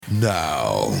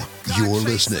Now, you're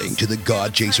listening to the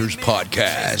God Chasers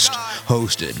podcast,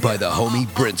 hosted by the homie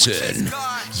Brinson.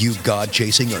 You God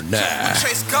chasing or nah? We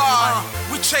chase God,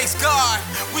 we chase God,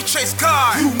 we chase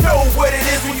God. You know what it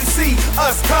is when you see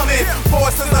us coming.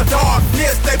 Forces of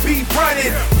darkness, they be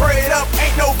running. Pray it up,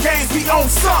 ain't no games, we own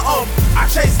something.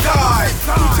 I chase God,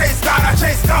 we chase God, I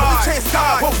chase God, we chase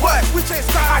God. But what? We chase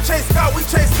God, I chase God, we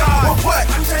chase God. But what?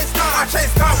 I chase God, I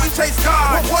chase God, we chase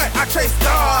God. But what? I chase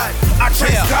God, I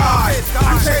chase God,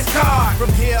 I chase God.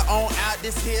 From here on out,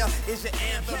 this here is your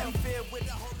anthem. With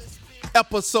the Holy Spirit.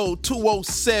 Episode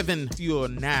 207. You are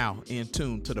now in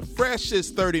tune to the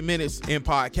freshest 30 minutes in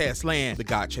podcast land. The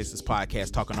God Chasers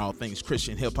podcast, talking all things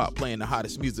Christian hip-hop, playing the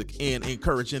hottest music and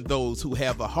encouraging those who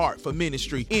have a heart for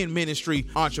ministry, in ministry,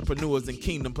 entrepreneurs and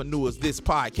kingdompreneurs. This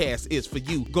podcast is for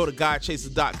you. Go to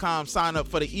godchasers.com, sign up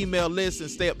for the email list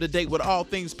and stay up to date with all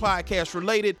things podcast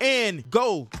related, and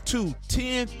go to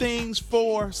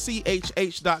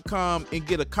 10thingsforchh.com and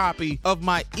get a copy of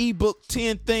my ebook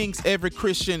 10 Things Every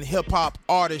Christian Hip-Hop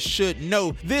artist should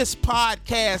know. This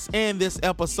podcast and this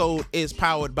episode is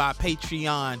powered by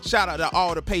Patreon. Shout out to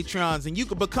all the Patreons, and you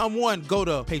can become one. Go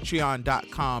to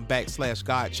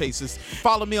patreon.com/GodChasers.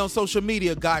 Follow me on social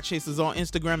media, God Chasers on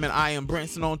Instagram, and I am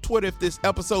Brinson on Twitter. If this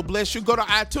episode bless you, go to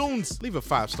iTunes, leave a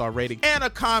 5-star rating and a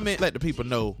comment. Let the people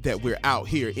know that we're out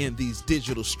here in these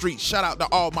digital streets. Shout out to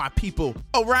all my people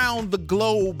around the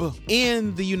globe,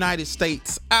 in the United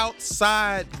States,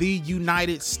 outside the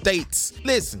United States.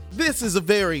 Listen, this is a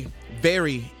very,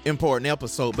 very important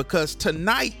episode because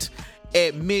tonight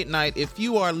at midnight, if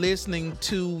you are listening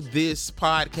to this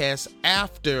podcast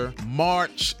after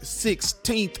March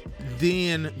 16th,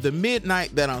 then the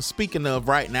midnight that I'm speaking of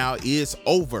right now is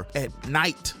over. At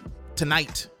night,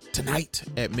 tonight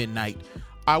at midnight,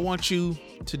 I want you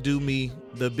to do me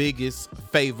the biggest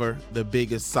favor, the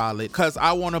biggest solid, because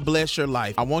I want to bless your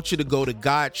life. I want you to go to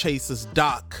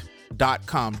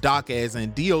godchasersdoc.com. Doc as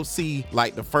in DOC,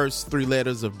 like the first 3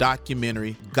 letters of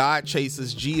documentary. God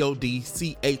Chasers,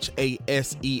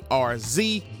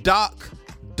 GODCHASERZ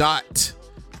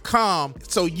doc.com,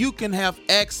 so you can have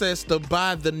access to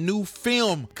buy the new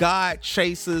film, God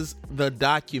Chasers the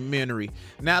documentary.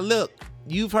 Now look,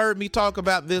 you've heard me talk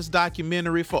about this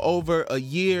documentary for over a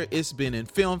year. It's been in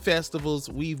film festivals.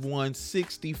 We've won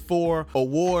 64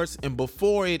 awards. And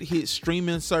before it hit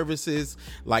streaming services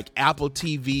like Apple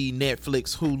TV,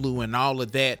 Netflix, Hulu, and all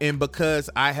of that, and because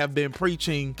I have been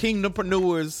preaching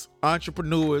kingdompreneurs,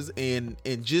 entrepreneurs, and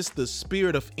just the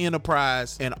spirit of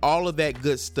enterprise and all of that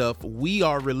good stuff, we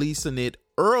are releasing it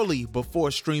early before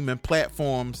streaming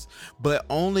platforms, but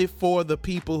only for the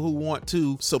people who want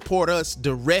to support us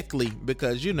directly,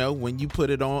 because when you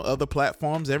put it on other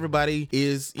platforms, everybody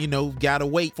is gotta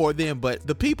wait for them. But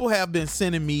the people have been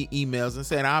sending me emails and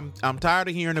saying, I'm tired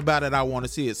of hearing about it, I want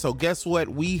to see it. So guess what,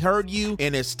 we heard you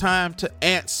and it's time to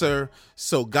answer.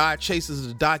 So God Chasers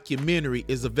the documentary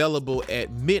is available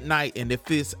at midnight, and if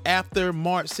it's after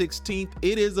March 16th,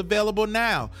 it is available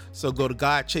now. So go to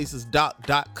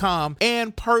godchasersdoc.com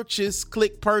and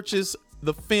click purchase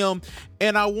the film.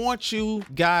 And I want you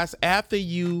guys, after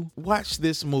you watch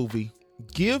this movie,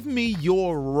 give me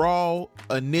your raw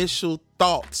initial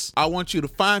thoughts. I want you to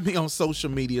find me on social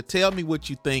media. Tell me what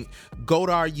you think. Go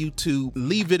to our YouTube.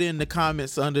 Leave it in the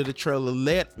comments under the trailer.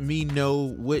 Let me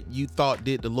know what you thought.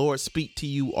 Did the Lord speak to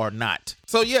you or not?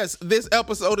 So yes, this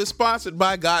episode is sponsored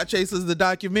by God Chasers the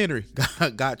documentary.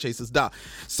 God Chasers doc.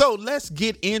 So let's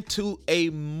get into a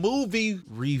movie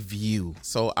review.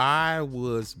 So I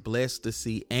was blessed to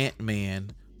see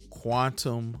Antman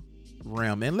Quantum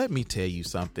Realm, and let me tell you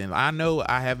something. I know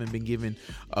I haven't been giving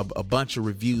a bunch of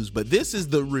reviews, but this is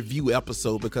the review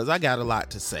episode because I got a lot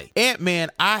to say.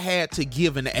 Ant-Man, I had to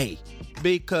give an A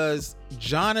because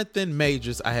Jonathan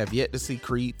Majors, I have yet to see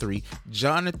Creed 3.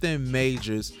 Jonathan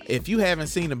Majors, if you haven't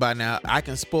seen it by now, I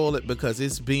can spoil it because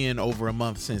it's been over a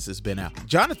month since it's been out.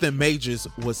 Jonathan Majors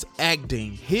was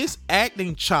acting. His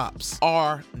acting chops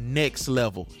are next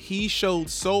level. He showed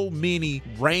so many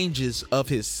ranges of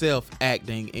his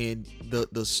self-acting, and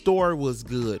the story was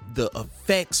good. The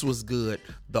effects was good.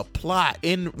 The plot.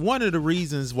 And one of the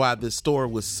reasons why the story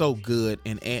was so good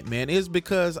in Ant-Man is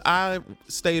because I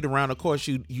stayed around. Of course,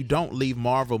 you don't leave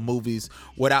Marvel movies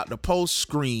without the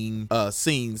post-screen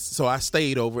scenes. So I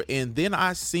stayed over, and then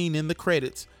I seen in the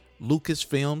credits,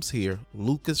 Lucasfilm's here,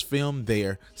 Lucasfilm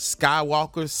there,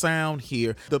 Skywalker sound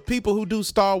here. The people who do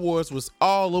Star Wars was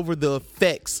all over the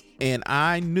effects, and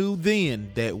I knew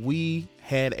then that we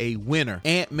had a winner.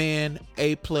 Ant-Man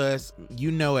A+,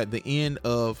 at the end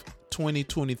of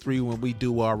 2023 when we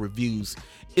do our reviews,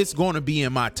 it's going to be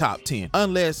in my top 10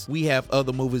 unless we have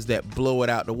other movies that blow it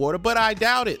out the water, but I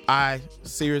doubt it. I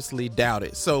seriously doubt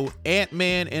it. So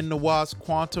Antman and the Wasp: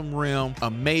 Quantum Realm,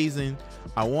 amazing.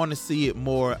 I want to see it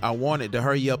more. I want it to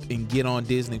hurry up and get on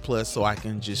Disney Plus so I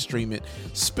can just stream it.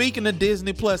 Speaking of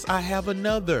Disney Plus, I have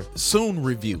another soon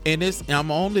review, and I'm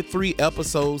only 3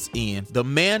 episodes in. The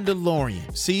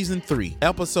Mandalorian season 3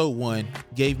 episode 1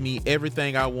 gave me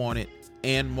everything I wanted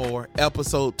and more.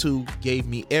 Episode 2 gave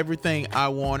me everything I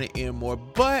wanted and more.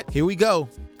 But here we go.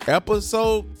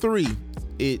 Episode 3,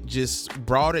 it just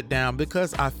brought it down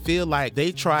because I feel like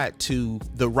they tried to,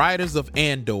 the writers of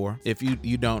Andor, if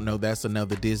you don't know, that's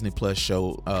another Disney Plus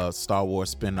show, Star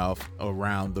Wars spinoff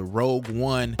around the Rogue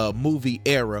One movie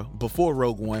era, before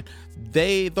Rogue One.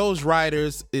 Those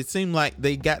writers, it seemed like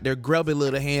they got their grubby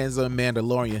little hands on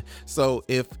Mandalorian. So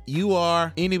if you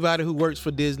are anybody who works for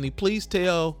Disney, please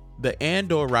tell the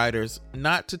Andor writers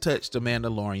not to touch the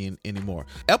Mandalorian anymore.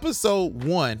 Episode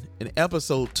 1 and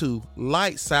episode 2,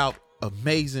 lights out,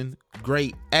 amazing,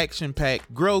 great,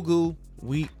 action-packed. Grogu,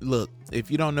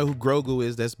 if you don't know who Grogu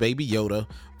is, that's Baby Yoda.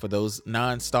 For those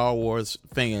non-Star Wars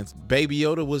fans, Baby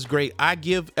Yoda was great. I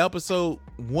give episode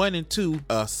 1 and 2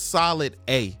 a solid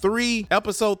A.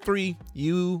 Episode 3,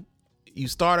 you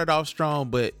started off strong,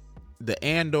 but the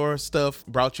Andor stuff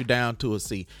brought you down to a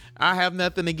C. I have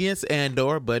nothing against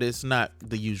Andor, but it's not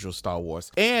the usual Star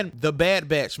Wars. And The Bad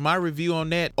Batch, my review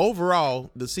on that, overall,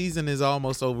 the season is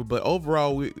almost over, but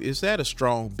overall, it's at a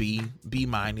strong B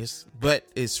minus, but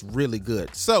it's really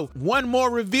good. So one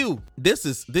more review. This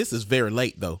is very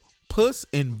late though. Puss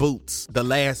in Boots: The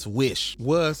Last Wish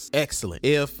was excellent.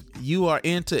 If you are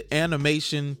into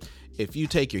animation, if you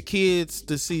take your kids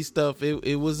to see stuff,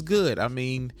 it was good. I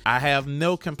mean, I have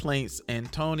no complaints.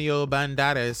 Antonio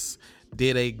Banderas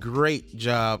did a great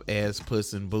job as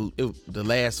Puss in Boots. The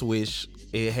Last Wish,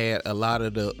 it had a lot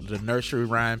of the nursery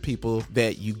rhyme people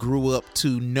that you grew up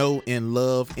to know and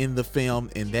love in the film,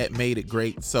 and that made it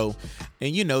great. So,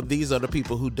 and these are the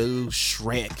people who do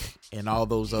Shrek and all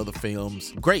those other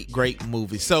films. Great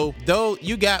movie. So though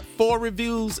you got 4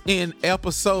 reviews in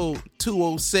episode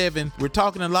 207, we're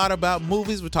talking a lot about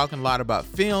movies, we're talking a lot about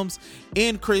films.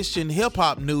 In Christian hip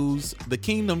hop news, the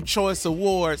Kingdom Choice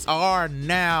Awards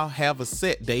have a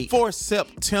set date for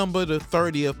September the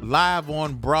 30th, live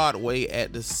on Broadway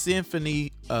at the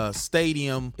Symphony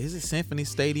Stadium. Is it Symphony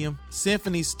Stadium?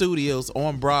 Symphony Studios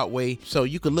on Broadway. So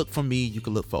you could look for me, you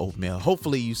could look for Oatmeal.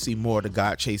 Hopefully you see more of the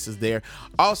God Chasers there.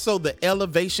 Also, the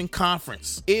Elevation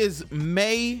Conference is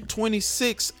May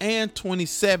 26th and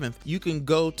 27th. You can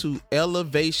go to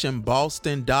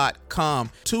elevationboston.com.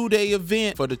 2-day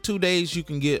event. For the 2 days, you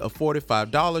can get a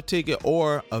 $45 ticket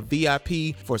or a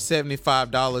VIP for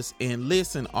 $75. And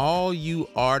listen, all you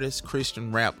artists,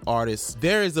 Christian rap artists,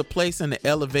 there is a place in the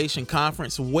Elevation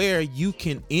Conference where you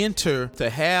can enter to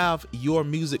have your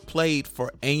music played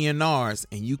for A&Rs,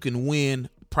 and you can win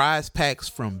prize packs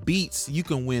from Beats. You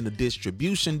can win a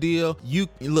distribution deal.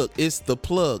 It's the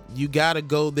plug. You gotta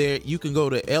go there. You can go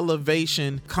to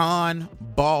Elevation Con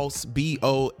Boss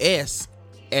BOS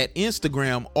at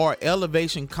Instagram or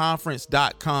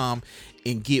elevationconference.com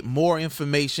and get more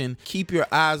information. Keep your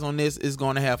eyes on this. It's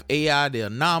going to have AI the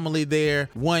Anomaly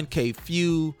there, 1K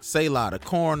Few, Selah the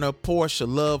Coroner, Portia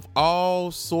Love,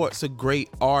 all sorts of great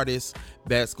artists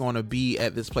that's going to be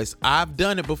at this place. I've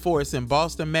done it before. It's in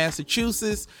Boston,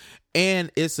 Massachusetts, and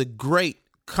it's a great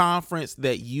conference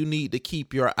that you need to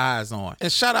keep your eyes on.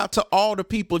 And shout out to all the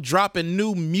people dropping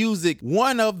new music.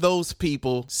 One of those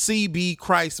people, CB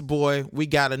ChristBoy, we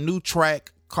got a new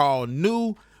track called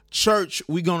New Church.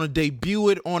 We're gonna debut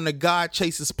it on the God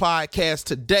Chasers podcast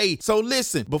today. So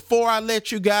listen, before I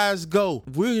let you guys go,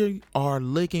 we are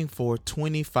looking for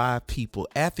 25 people.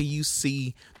 After you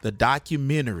see the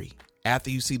documentary,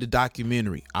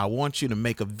 I want you to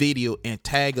make a video and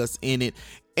tag us in it.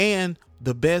 And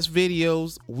the best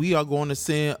videos, we are going to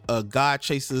send a God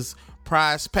Chasers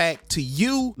prize pack to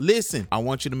you. Listen, I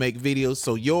want you to make videos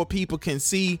so your people can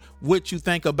see what you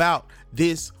think about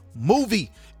this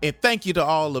movie. And thank you to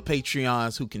all the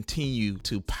Patreons who continue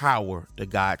to power the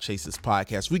God Chasers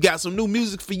podcast. We got some new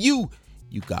music for you,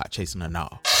 you God Chasing and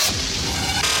all.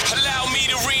 Allow me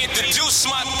to reintroduce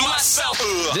myself.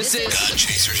 This is God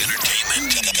Chasers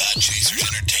Entertainment. God Chasers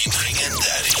Entertainment. Bringing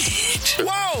that heat.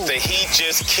 Whoa! The heat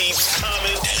just keeps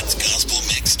coming. That's gospel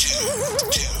mix too.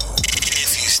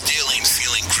 If you still ain't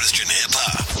feeling Christian hip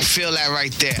hop, feel that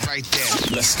right there.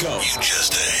 Let's go. You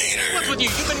just a hater. What's with you?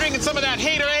 You've been drinking some of that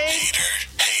hater, eh?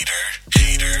 Hater.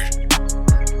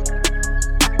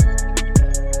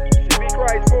 CB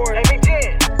ChristBoy.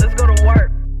 Let's go to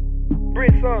work.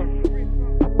 Brinson.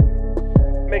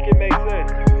 Make it.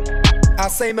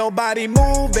 say nobody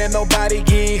move and nobody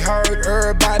get hurt.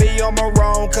 Everybody on my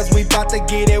own, cause we bout to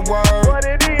get it word. What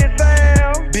it is,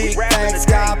 Sam? Big facts,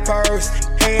 God first.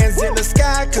 Hands in the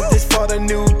sky, cause this for the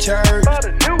new church. For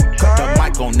the new Cut the church.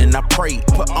 mic on and I pray,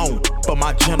 put on. For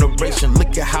my generation,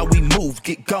 look at how we move,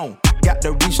 get gone. Got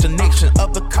to reach the nation,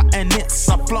 other continents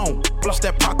I'm flown. Plus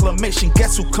that proclamation,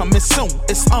 guess who coming soon?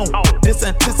 It's on. This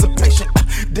anticipation,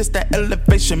 this that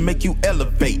elevation, make you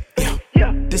elevate. Yeah.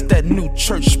 This that new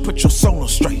church, put your soul on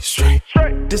straight.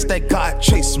 This that God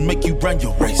chase, make you run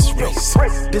your race.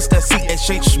 This that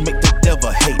CHH, make the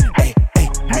devil hate. Hey.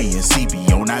 Me and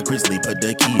CB on our grizzly, put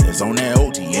the kids on that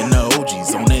OT and the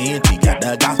OGs on the NT. Got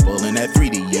the gospel in that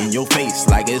 3D in your face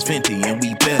like it's Fenty, and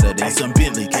we better than some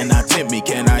Bentley. Can I tempt me?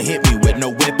 Can I hit me with no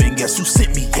weapon? Guess who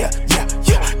sent me? Yeah.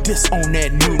 This on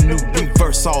that new,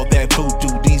 reverse all that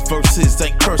voodoo. These verses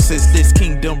ain't curses, this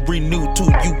kingdom renewed too.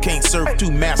 You can't serve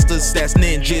two masters, that's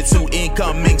ninjutsu.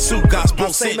 Incoming soon,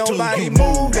 gospel sent to nobody you.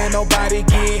 move and nobody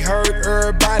get hurt.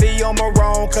 Everybody on my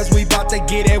own, cause we bout to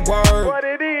get it word. What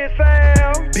it is,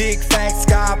 Sam? Big facts,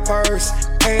 God first.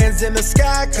 Hands in the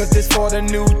sky, cause this for the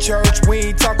new church. We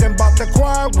ain't talking about the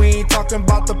choir, we ain't talking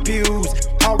about the pews.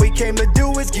 All we came to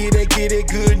do is get it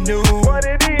good news. What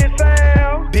it is,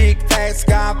 Sam? Big facts,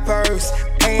 God first.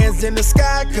 Hands in the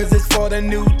sky, cause it's for the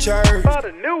new church. For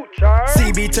the new church.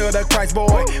 CB to the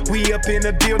ChristBoy. We up in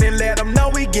the building, let them know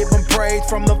we give them praise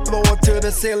from the floor to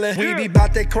the ceiling. We be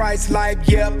bout that Christ life,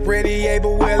 yep, ready,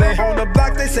 able, willing. On the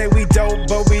block they say we dope,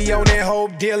 but we on that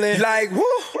hope dealing. Like, woo,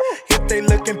 if they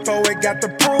looking for it, got the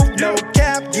proof, no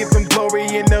cap. Give them glory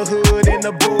in the hood, in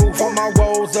the booth. From my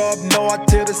rolls up north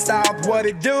to the south, what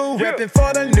it do? Reppin'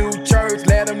 for the new church,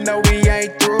 let them know we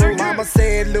ain't through. Mama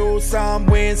said lose some,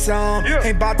 win some.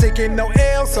 Ain't about taking no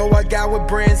L, so I got with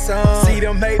Brinson. See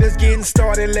them haters getting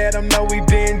started, let them know we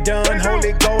been done.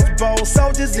 Holy Ghost bold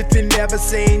soldiers if you never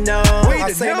seen none.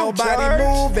 I say nobody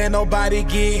move and nobody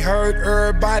get hurt.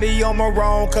 Everybody on my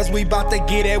own, cause we bout to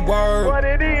get it word. What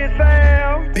it is,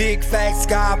 Sam? Big facts,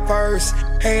 God first.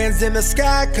 Hands in the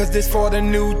sky, cause this for the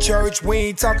new church. We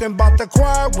ain't talking about the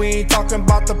choir, we ain't talking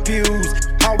about the pews.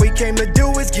 All we came to do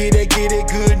is get it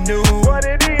good news. What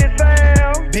it is,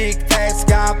 Sam? Big facts,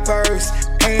 God first.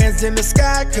 Hands in the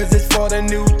sky, cause it's for the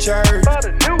new church. For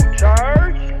the new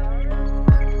church.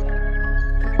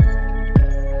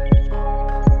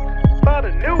 For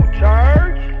the new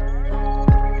church.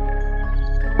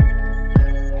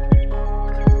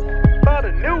 For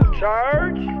the new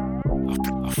church.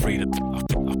 I freed a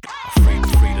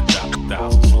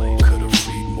thousand slaves. Could have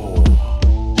freed more.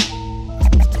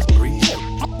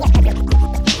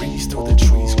 Breeze through the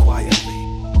trees quietly.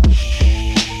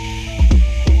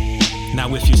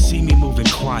 Now if you see me moving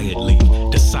quietly,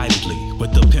 decidedly,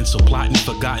 with the pencil plotting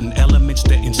forgotten elements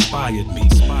that inspired me,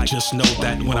 just know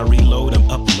that when I reload, I'm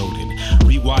uploaded.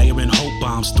 Rewiring hope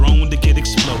bombs thrown to get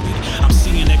exploded. I'm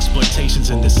seeing exploitations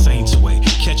in the saints' way,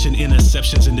 catching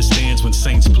interceptions in the stands when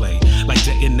saints play, like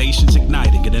detonations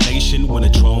igniting in a nation when a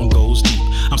drone goes deep.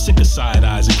 I'm sick of side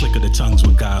eyes and click of the tongues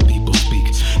when God people speak.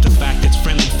 The fact that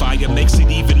friendly fire makes it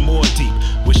even more deep,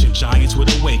 wishing giants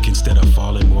would awake instead of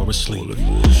falling more asleep.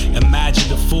 Imagine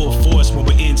the full force when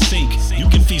we're in sync. You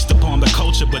can feast upon the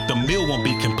culture, but the meal won't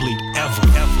be complete ever.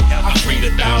 I freed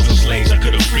 1,000 slaves, I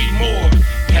could have freed more.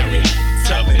 Harriet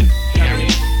Tubman,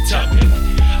 Harriet Tubman.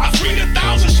 I freed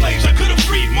 1,000 slaves, I could have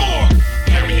freed more.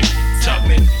 Harriet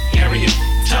Tubman, Harriet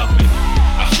Tubman.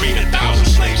 I freed 1,000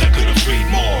 slaves, I could have freed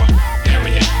more.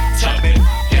 Harriet Tubman,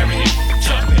 Harriet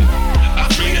Tubman. I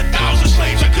freed 1,000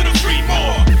 slaves, I could have freed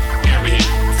more. Harriet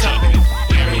Tubman,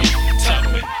 Harriet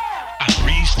Tubman. I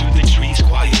breeze through the trees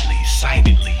quietly,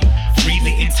 silently, free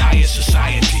the entire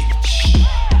society.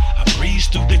 I breeze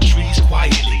through the trees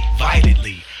quietly,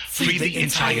 violently, free the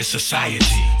entire society.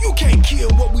 You can't kill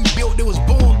what we built, it was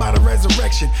born by the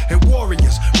resurrection. And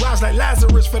warriors rise like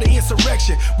Lazarus for the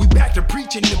insurrection. We back to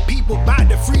preaching to people by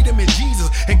the freedom in Jesus,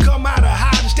 and come out of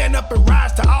hiding, stand up and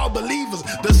rise to all believers.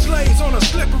 The slaves on a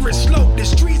slippery slope, the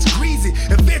streets greasy.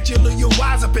 Eventually you'll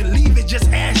wise up and leave it, just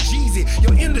ask Jeezy.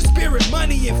 You're in the spirit,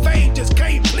 money and fame just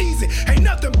can't please it. Ain't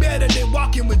nothing better than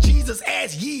walking with Jesus,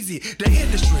 ask Yeezy. The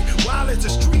industry, wild as the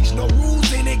streets, no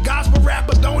rules in it. Gospel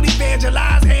rappers don't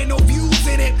evangelize, ain't no views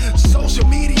in it. Social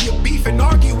media beefing,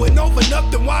 arguing over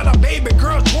nothing while our baby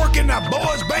girls twerking, our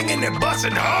boys banging and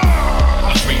busting hard.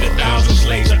 I freed 1,000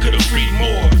 slaves, I could have freed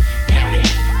more. Harriet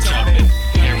Tubman,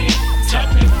 Harriet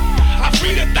Tubman. I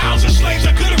freed 1,000 slaves,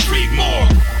 I could have freed more.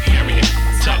 Harriet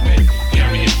Tubman,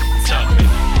 Harriet Tubman.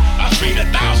 I freed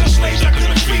 1,000 slaves, I could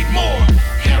have freed more.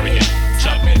 Harriet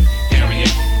Tubman,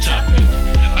 Harriet Tubman.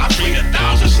 I freed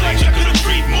 1,000 slaves, I could have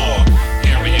freed more.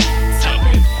 Harriet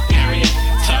Tubman, Harriet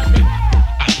Tubman.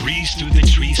 I breeze through the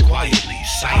trees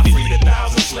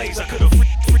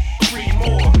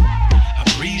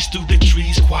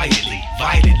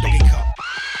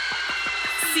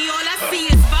See,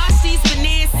 it's Vashti's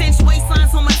bananas, cinch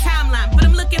waistlines on my timeline. But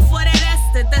I'm looking for that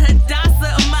Esther, the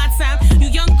Hadassah of my time. You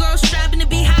young girls striving to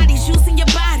be hotties, using your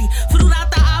body. Flew out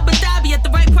the Abu Dhabi at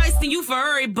the right price than you for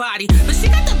everybody. But she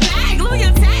got the bag,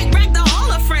 loyal tag, racked to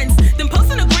all her friends. Then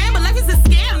posting a gram, but life is a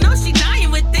scam. No, she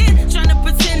dying within. Trying to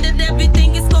pretend that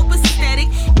everything is copacetic.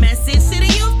 Message to the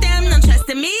youth, them don't trust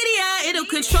the media. It'll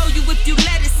control you if you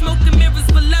let it. Smoking mirrors,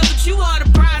 beloved, you are the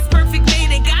prize. Perfect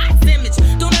made in God's image.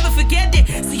 Don't ever forget it.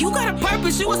 So you got a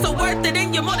purpose, you are so worth it,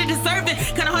 and you're more than deserving.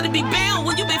 Kinda hard to be bound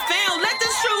when you've been found. Let the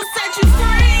truth set you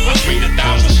free. I freed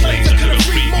 1,000 slaves, I could've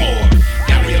freed more.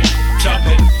 Harriet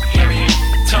Tubman, Harriet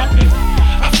Tubman.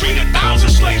 I freed 1,000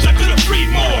 slaves, I could've freed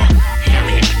more.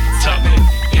 Harriet Tubman,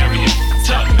 Harriet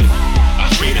Tubman.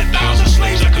 I freed 1,000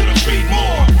 slaves, I could've freed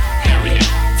more. Harriet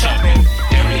Tubman,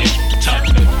 Harriet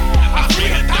Tubman. I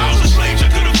freed 1,000 slaves, I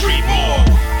could've freed more.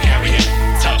 Harriet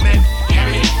Tubman,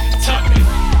 Harriet Tubman.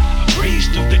 I breeze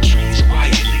through the trees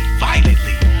quietly,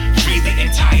 violently, free the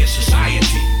entire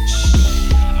society.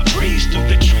 I breeze through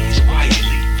the trees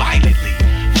quietly, violently,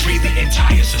 free the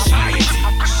entire society.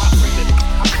 I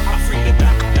freed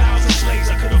 1,000 slaves,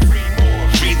 I could've freed more.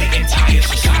 Free the entire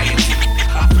society.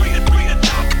 I freed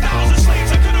 1,000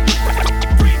 slaves, I could've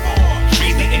freed more.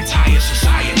 Free the entire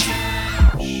society.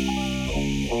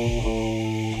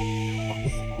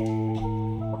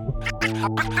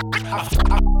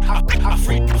 I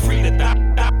freed 1,000,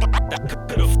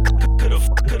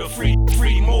 could've freed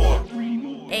more.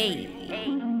 Hey.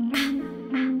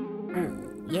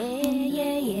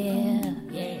 Yeah.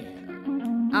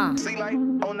 See like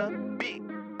on the beat,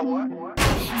 boy.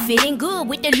 Feeling good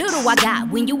with the little I got.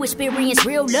 When you experience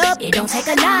real love, it don't take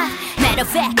a lot. Matter of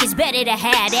fact, it's better to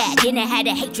have that than to have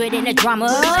the hatred and the drama.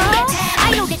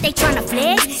 I know that they tryna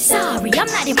flex. Sorry, I'm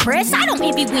not impressed. I don't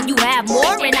envy when you have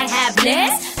more and I have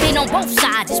less. Been on both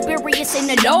sides, experiencing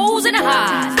the lows and the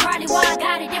highs. Probably why I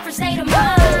got a different state of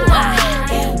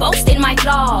mind. Boasting my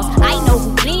flaws, I know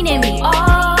who cleaning me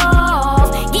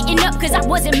off. Getting up cause I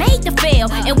wasn't made to fail.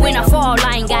 And when I fall,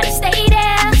 I ain't gotta stay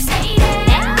there.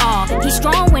 He's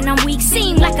strong when I'm weak,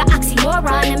 seem like an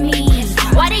oxymoron to me.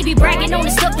 Why they be bragging on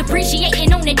the stuff,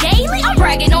 depreciating on the daily? I'm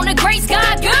bragging on the grace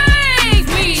God gave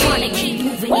me. Trying to keep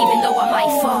moving even though I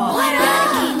might fall. Gotta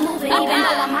keep moving even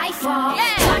though I might fall.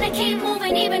 Trying to keep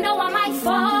moving even though I might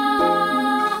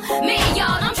fall. Man,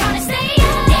 y'all, I'm trying to stay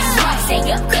up. That's right,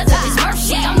 stay up cause of his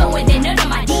mercy. I'm knowing that none of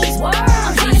my deeds were.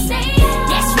 I'm trying to stay up.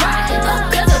 That's right,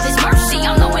 up cause of his mercy.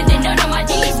 I'm knowing that none of my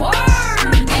deeds were.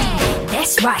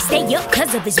 That's right, stay up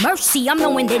cause of his mercy. I'm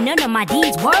knowing that none of my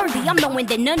deeds worthy. I'm knowing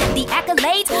that none of the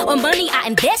accolades or money I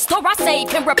invest or I save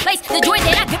can replace the joy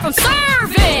that I get from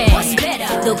serving. What's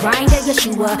better? The grind of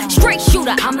Yeshua, straight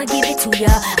shooter, I'ma give it to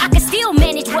ya. I can still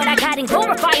manage what I got and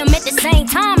glorify him at the same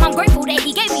time. I'm grateful that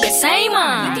he gave me a same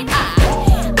mind.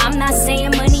 I'm not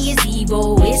saying money is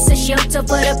evil. It's a shelter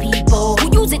for the people who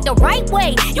use it the right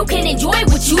way. You can enjoy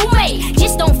what you make,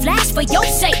 just don't flash for your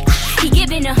sake. He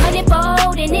giving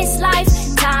 100-fold in this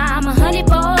lifetime.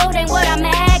 100-fold ain't what I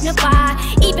magnify.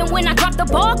 Even when I drop the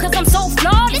ball, cause I'm so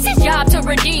flawed. It's his job to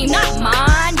redeem, not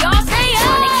mine. Y'all stay up.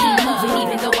 Trying to keep moving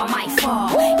even though I might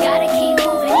fall. Gotta keep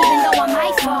moving even though I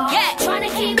might fall. Yeah, trying to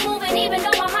keep moving even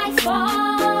though I might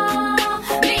fall.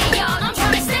 Me and y'all, I'm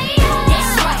trying to stay up.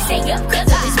 That's right, stay up cause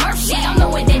of his mercy. I'm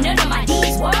knowing that none of my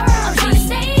deeds were. I'm trying to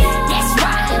stay up. That's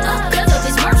right, up cause of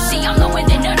his mercy. I'm knowing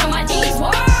that none of my deeds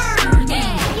were.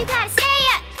 You gotta stay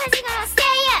up, cause you gonna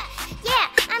stay up. Yeah,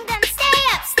 I'm gonna stay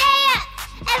up, stay up.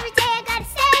 Every day I gotta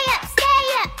stay up, stay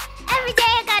up. Every day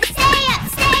I gotta stay up,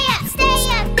 stay up, stay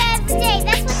up. Every day,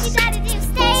 that's what you gotta do.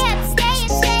 Stay up, stay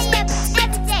up, stay up.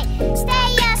 Every day,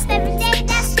 stay up, every day,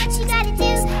 that's what you gotta do.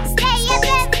 Stay up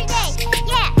every day.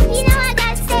 Yeah, you know I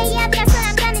gotta stay up, that's what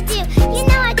I'm gonna do. You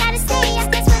know I gotta stay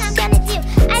up, that's what I'm gonna do.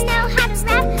 I know how to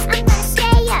rap, I'm gonna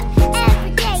stay up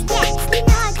every day. Yeah, you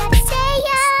know I gotta stay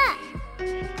up.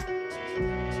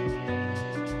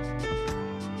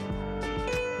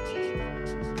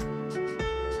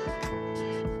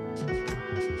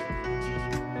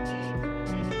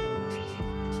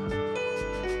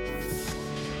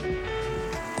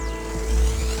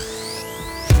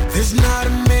 There's not a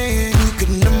man who could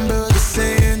number the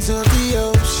sands of the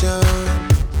ocean.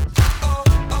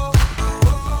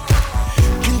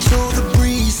 Control the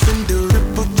breeze and the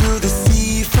ripple through the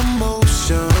sea from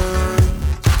motion.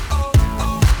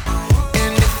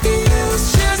 And it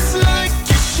feels just like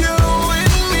you're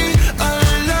showing me a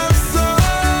love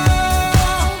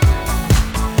song.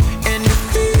 And it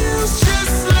feels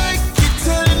just like you're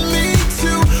telling me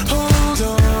to hold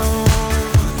on.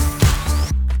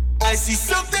 I see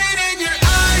something in your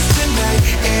eyes tonight.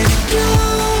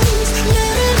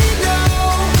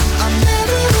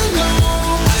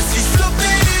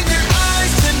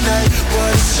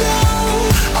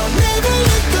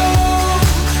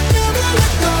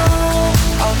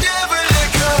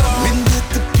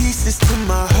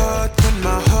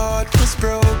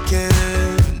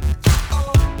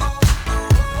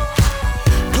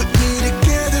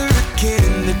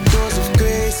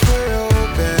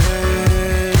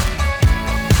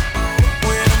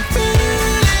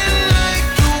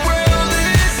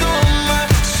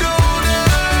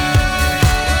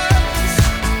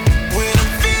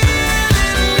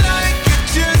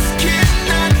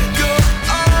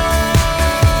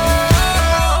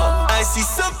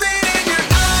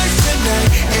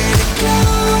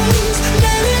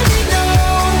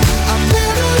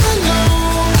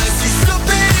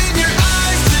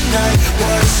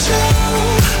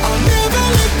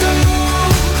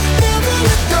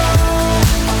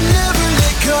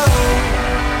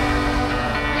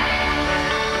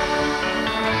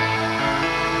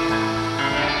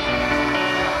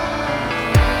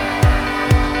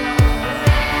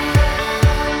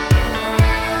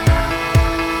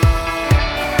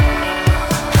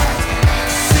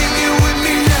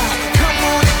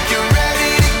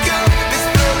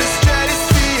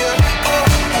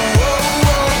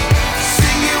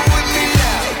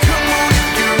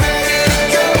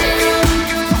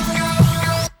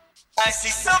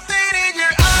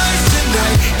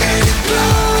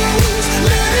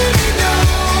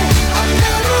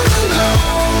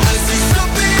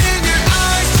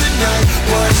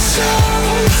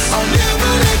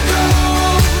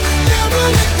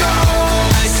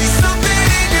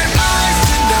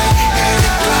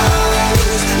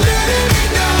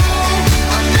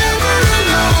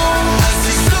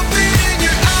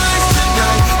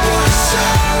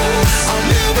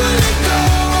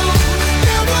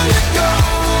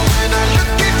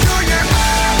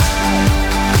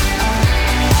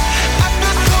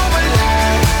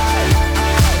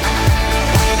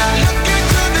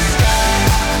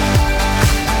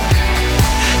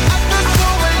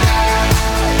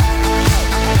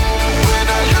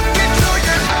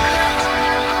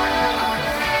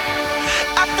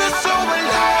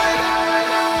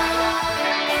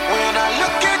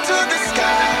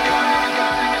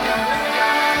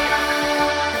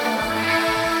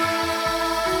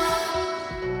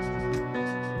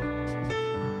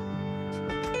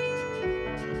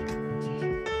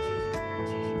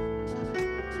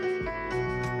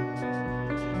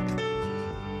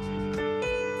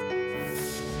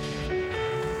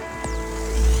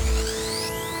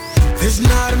 There's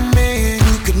not a man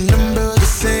who can number the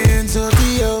sands of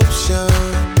the ocean.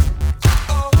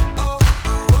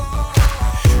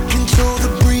 Control the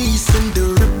breeze and the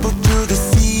ripple through the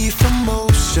sea from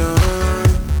motion.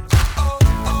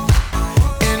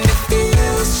 And it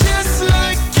feels just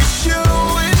like you're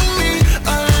showing me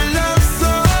a love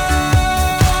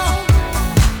song.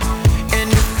 And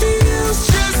it feels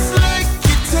just like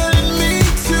you're telling me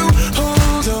to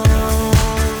hold on.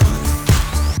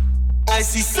 I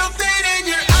see something in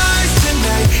your eyes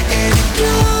tonight, and it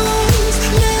glows,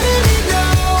 letting me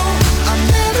know I'm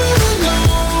never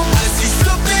alone. I see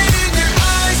something in your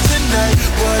eyes tonight,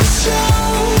 what a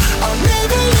show. I'll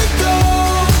never let go,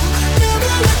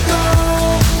 never let go,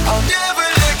 I'll never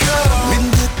let go.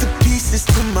 Mended the pieces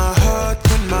to my heart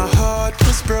when my heart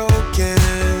was broken.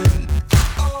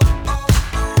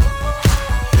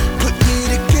 Put me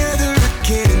together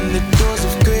again, the doors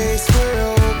of grace were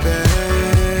open.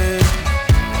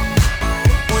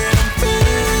 When I'm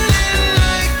feeling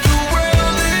like the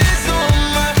world is on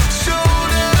my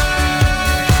shoulders.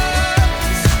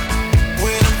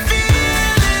 When I'm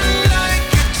feeling like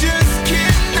I just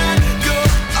cannot go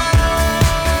on.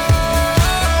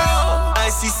 I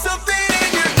see something in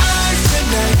your eyes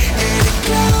tonight, and it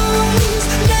glows,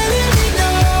 letting me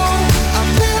know I'm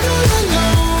never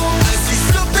alone. I see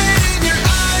something in your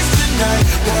eyes tonight,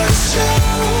 what a show.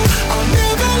 I'll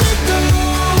never let go,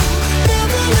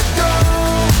 never let go,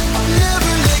 I'll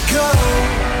never let go.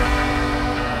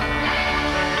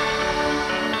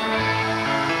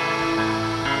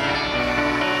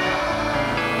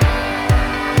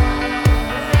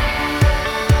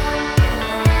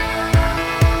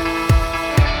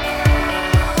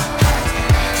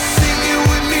 Sing it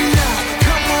with me now,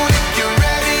 come on if you're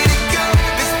ready to go.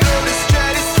 Let's blow the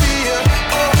stratosphere,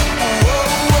 oh, oh,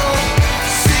 oh, oh.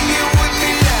 Sing it with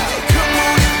me now, come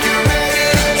on if you're ready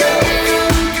to go.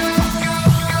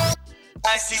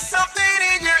 I see something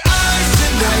in your eyes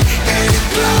tonight, and it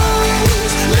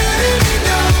glows, letting me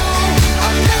know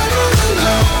I'm never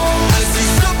alone. I see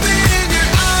something in your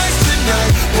eyes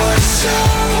tonight, what a show.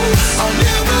 I'll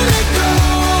never let go,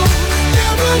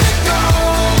 never let go.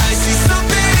 I see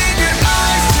something in your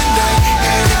eyes tonight,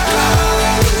 and it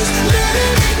glows,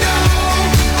 letting me know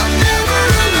I'm never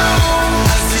alone.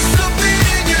 I see something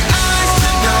in your eyes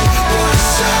tonight, what a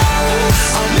show.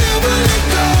 I'll never let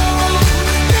go,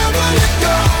 never let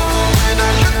go. When I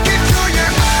look into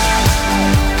your eyes,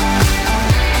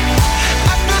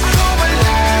 I feel so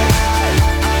alive.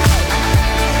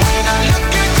 When I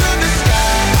look into the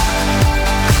sky,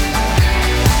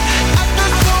 I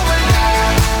feel so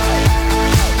alive.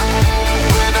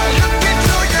 When I look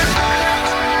into your eyes,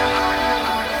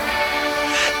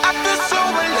 I feel so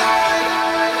alive.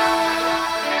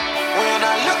 When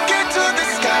I look into the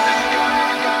sky.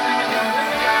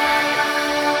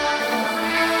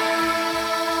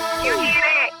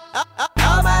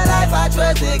 All my life I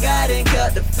trusted God and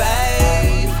kept the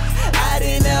faith. I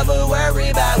didn't ever worry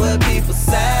about what people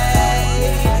say.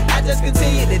 I just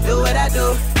continued to do what I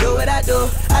do, do what I do.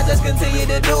 I just continued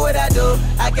to do what I do.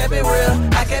 I kept it real,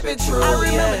 I kept it true. I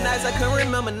remember nights I couldn't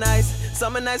remember nights.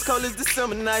 Summer nights cold as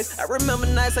December nights. I remember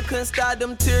nights I couldn't stop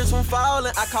them tears from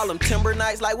falling. I call them timber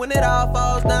nights, like when it all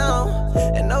falls down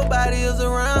and nobody is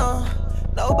around.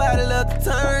 Nobody left to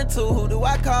turn to, who do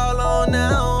I call on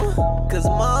now? Cause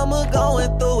mama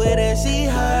going through it and she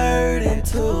hurting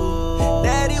too.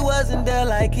 Daddy wasn't there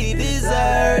like he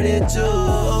deserted to.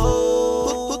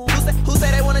 Who say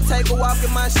they wanna take a walk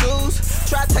in my shoes?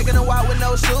 Try taking a walk with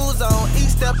no shoes on.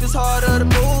 Each step is harder to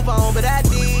move on, but I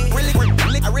did.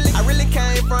 I really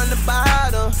came from the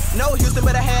bottom. No Houston,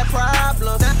 but I had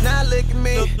problems. Now look at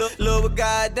me, look what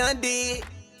God done did.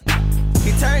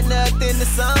 He turned nothing to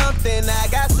something. I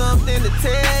got something to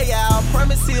tell y'all.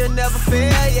 Promise he'll never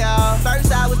fail y'all.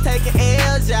 First I was taking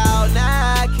L's, y'all.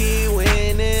 Now I keep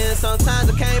winning. Sometimes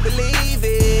I can't believe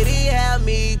it. He had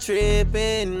me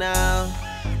tripping now.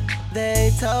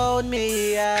 They told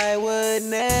me I would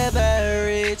never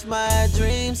reach my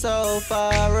dream so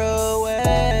far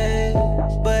away.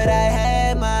 But I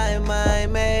had my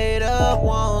mind made up,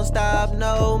 won't stop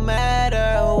no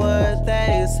matter what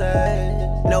they say.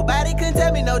 Nobody could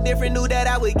tell me no different, knew that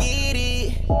I would get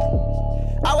it.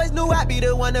 Always knew I'd be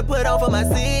the one to put on for my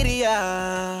city,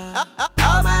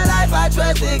 All my life I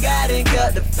trusted God and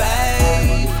kept the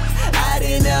faith. I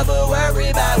didn't ever worry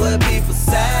about what people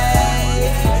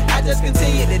say. I just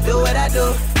continue to do what I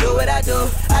do, do what I do.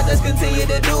 I just continue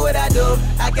to do what I do.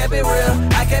 I kept it real,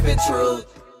 I kept it true.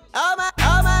 All my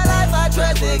life I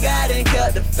trusted God and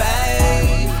kept the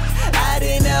faith. I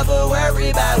didn't ever worry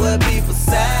about what people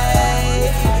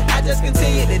say. I I just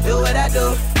continue to do what I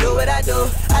do, do what I do.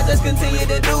 I just continue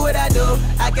to do what I do.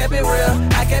 I kept it real,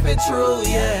 I kept it true,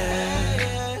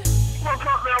 yeah. What's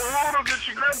up, that water? Get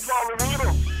your grandfather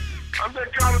water. I'm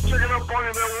just kind of checking up on you,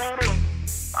 that water.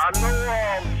 I know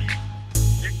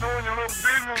you're doing your little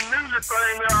business music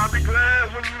thing there. I'll be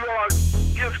glad when you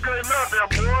get straightened up there,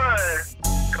 boy.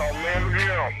 Cause man, look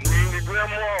here, me and your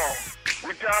grandma,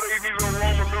 we try to eat these little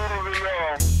Roman noodles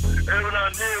and every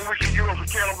now and then we can give us a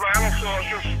can of violence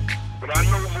sauces. But I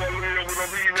know, boy, look here, we're gonna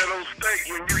be eating that old steak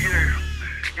when you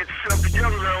get yourself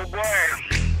together there, old boy.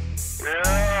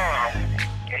 Yeah.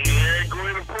 Yeah, go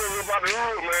ahead and put it about the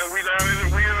hood, man. We down in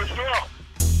the shop.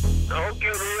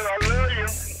 Okay, man, I love you.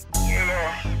 You know,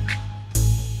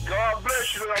 God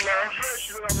bless you, little man.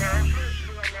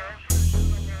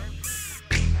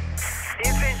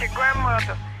 This is your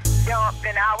grandmother,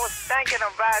 and I was thinking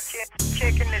about you,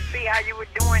 checking to see how you were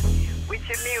doing with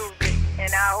your music.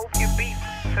 And I hope you be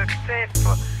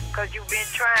successful, because you've been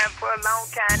trying for a long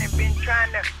time and been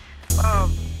trying to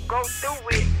go through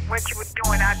with what you were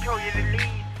doing. I told you to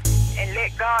leave and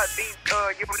let God be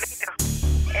your leader,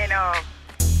 and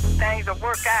things will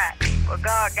work out. But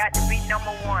God got to be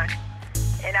number one,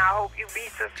 and I hope you be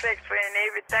successful in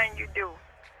everything you do.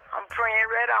 I'm praying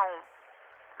right on.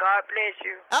 God bless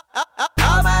you.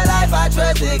 All my life I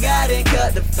trusted God and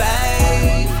cut the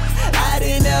fame. I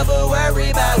didn't ever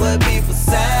worry about what people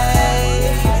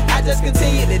say. I just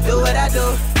continue to do what I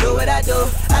do, do what I do.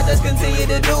 I just continue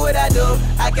to do what I do.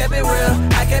 I kept it real,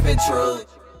 I kept it true.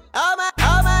 All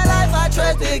my life I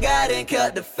trusted God and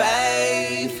kept the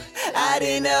faith. I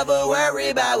didn't ever worry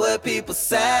about what people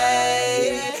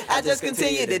say. I just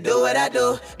continue to do what I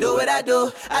do, do what I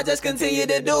do. I just continue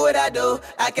to do what I do.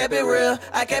 I kept it real,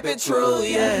 I kept it true,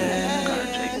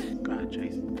 yeah. God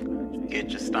Jason. Get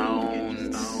your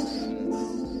stones.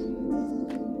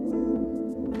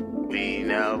 We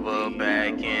never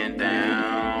backing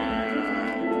down.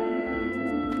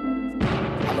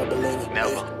 I'm a believer.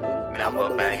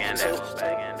 Never backing down.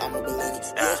 I'm a believer.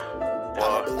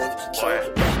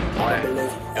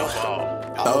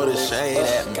 Throw the shade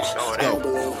at me.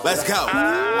 Let's go.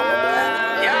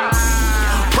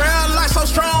 Prayer life so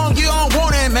strong, you don't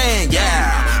want it, man.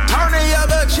 Yeah. Turn the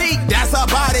other cheek, that's a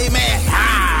body, man.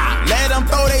 Let them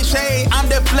throw their shade, I'm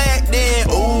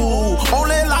deflecting. Ooh,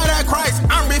 only light of Christ,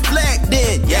 I'm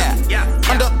reflecting. Yeah.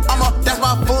 That's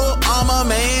my full armor,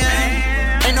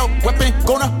 man. Ain't no weapon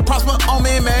gonna prosper on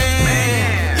me,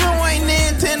 man. You ain't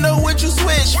Nintendo, what you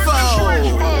switch for?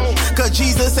 Cause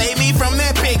Jesus saved me from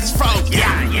that pig's fault.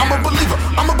 Yeah. I'm a believer,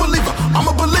 I'm a believer, I'm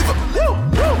a believer.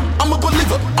 I'm a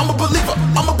believer, I'm a believer,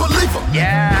 I'm a believer.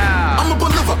 Yeah. I'm a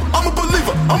believer, I'm a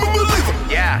believer, I'm a believer.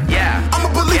 Yeah. I'm a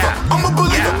believer, I'm a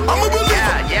believer, I'm a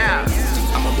believer. Yeah.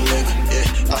 I'm a believer, yeah.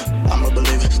 I'm a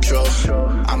believer, true.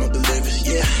 I'm a believer,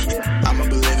 yeah. I'm a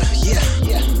believer, yeah.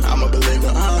 I'm a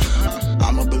believer,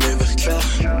 I'm a believer, true.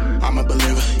 I'm a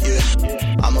believer, yeah.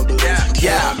 I'm a believer,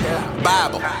 yeah.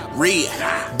 Bible, read,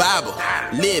 Bible,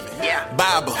 living,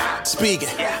 Bible, speaking,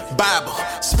 Bible,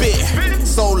 spitting,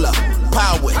 solar,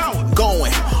 power,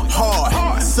 going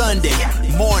hard, Sunday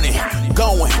morning,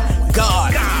 going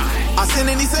God. I sin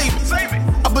and he saved me.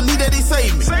 I believe that he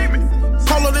saved me.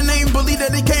 Call her the name, believe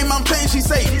that he came, I'm saying she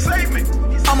saved me.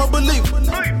 I'm a believer.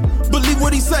 Believe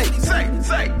what he say.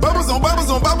 Bibles on Bibles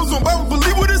on Bibles on Bibles,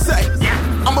 believe what it say.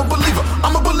 I'm a believer,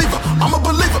 I'm a believer, I'm a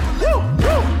believer.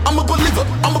 I'm a believer,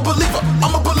 I'm a believer,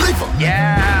 I'm a believer.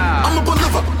 Yeah. I'm a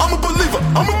believer, I'm a believer,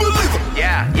 I'm a believer.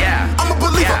 Yeah. I'm a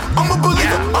believer, I'm a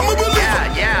believer, I'm a believer.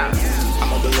 Yeah.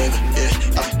 I'm a believer, yeah.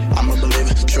 I'm a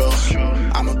believer, true.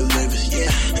 I'm a believer,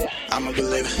 yeah. I'm a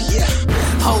believer, yeah.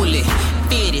 Holy,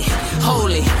 fitted,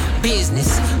 holy,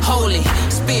 business, holy,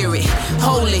 spirit,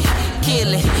 holy,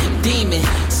 killing, demon,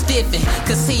 stiffing,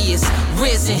 cause he is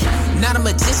risen. Not a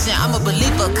magician, I'm a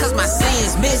believer, cause my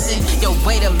sin's missing. Yo,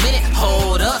 wait a minute,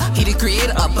 hold up. He the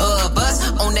creator above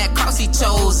us. On that cross, he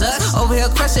chose us. Over here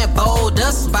crushing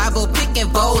boulders, Bible picking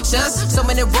vultures. So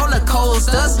many roller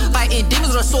coasters, fighting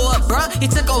demons with a sword, bruh. He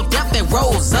took old death and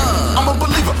rose up. I'm a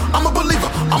believer, I'm a believer,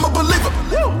 I'm a believer.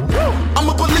 I'm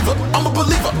a believer, I'm a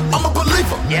believer, I'm a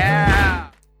believer. Yeah.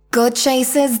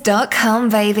 GodChasers.com,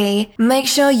 baby. Make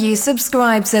sure you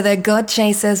subscribe to the God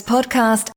Chasers podcast